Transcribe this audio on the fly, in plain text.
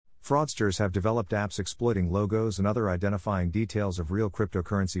Fraudsters have developed apps exploiting logos and other identifying details of real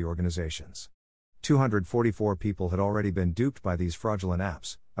cryptocurrency organizations. 244 people had already been duped by these fraudulent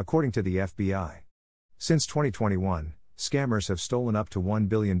apps, according to the FBI. Since 2021, scammers have stolen up to $1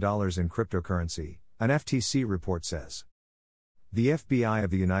 billion in cryptocurrency, an FTC report says. The FBI of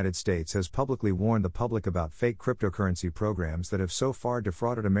the United States has publicly warned the public about fake cryptocurrency programs that have so far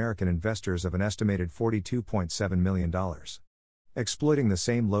defrauded American investors of an estimated $42.7 million. Exploiting the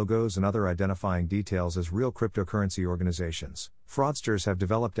same logos and other identifying details as real cryptocurrency organizations, fraudsters have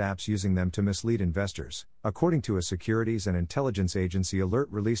developed apps using them to mislead investors, according to a Securities and Intelligence Agency alert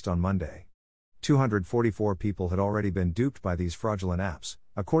released on Monday. 244 people had already been duped by these fraudulent apps,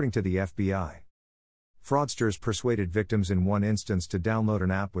 according to the FBI. Fraudsters persuaded victims in one instance to download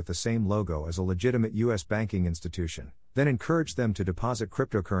an app with the same logo as a legitimate U.S. banking institution, then encouraged them to deposit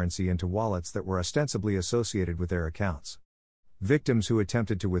cryptocurrency into wallets that were ostensibly associated with their accounts. Victims who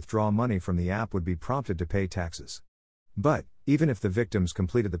attempted to withdraw money from the app would be prompted to pay taxes. But, even if the victims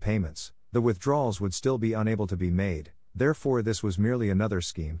completed the payments, the withdrawals would still be unable to be made, therefore this was merely another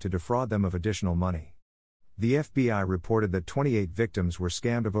scheme to defraud them of additional money. The FBI reported that 28 victims were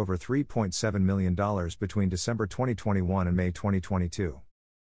scammed of over $3.7 million between December 2021 and May 2022.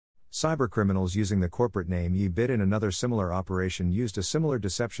 Cybercriminals using the corporate name YeBit in another similar operation used a similar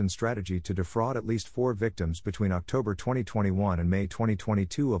deception strategy to defraud at least 4 victims between October 2021 and May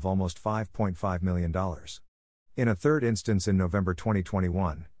 2022 of almost $5.5 million. In a third instance in November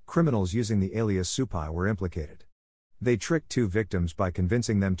 2021, criminals using the alias Supai were implicated. They tricked 2 victims by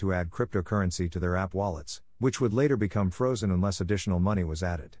convincing them to add cryptocurrency to their app wallets, which would later become frozen unless additional money was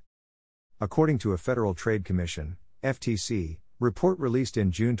added. According to a Federal Trade Commission, FTC, report released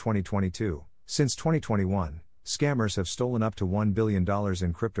in June 2022, since 2021, scammers have stolen up to $1 billion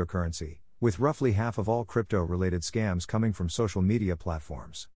in cryptocurrency, with roughly half of all crypto-related scams coming from social media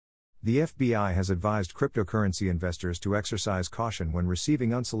platforms. The FBI has advised cryptocurrency investors to exercise caution when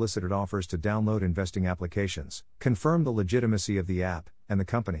receiving unsolicited offers to download investing applications, confirm the legitimacy of the app and the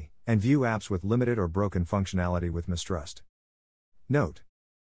company, and view apps with limited or broken functionality with mistrust. Note: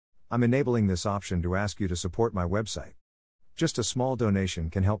 I'm enabling this option to ask you to support my website. Just a small donation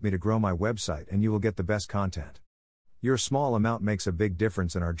can help me to grow my website and you will get the best content. Your small amount makes a big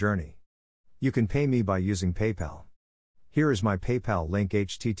difference in our journey. You can pay me by using PayPal. Here is my PayPal link: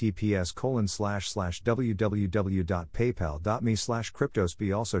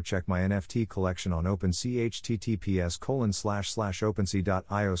 https://www.paypal.me/cryptosp. Also check my NFT collection on OpenSea: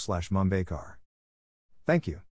 https://opensea.io/mumbekar. Thank you.